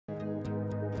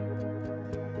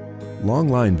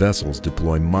Longline vessels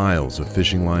deploy miles of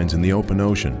fishing lines in the open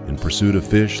ocean in pursuit of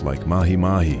fish like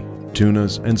mahi-mahi,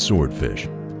 tunas, and swordfish.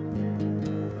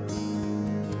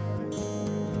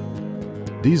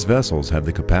 These vessels have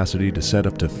the capacity to set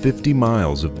up to 50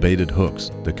 miles of baited hooks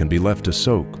that can be left to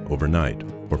soak overnight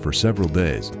or for several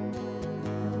days.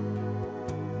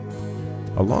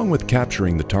 Along with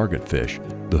capturing the target fish,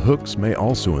 the hooks may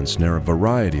also ensnare a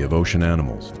variety of ocean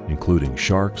animals, including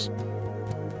sharks,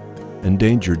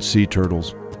 endangered sea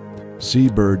turtles,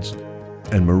 seabirds,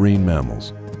 and marine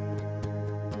mammals.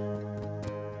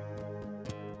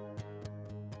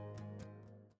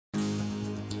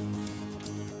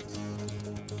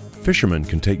 Fishermen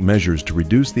can take measures to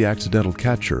reduce the accidental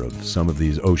capture of some of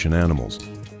these ocean animals.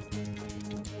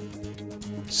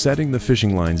 Setting the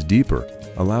fishing lines deeper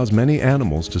allows many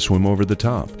animals to swim over the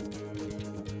top.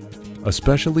 A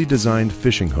specially designed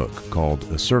fishing hook called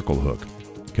a circle hook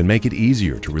can make it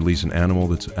easier to release an animal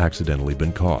that's accidentally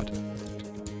been caught.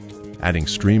 Adding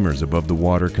streamers above the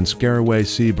water can scare away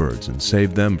seabirds and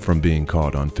save them from being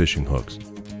caught on fishing hooks.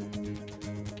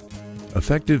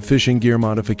 Effective fishing gear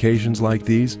modifications like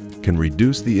these can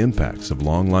reduce the impacts of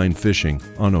longline fishing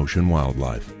on ocean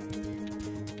wildlife.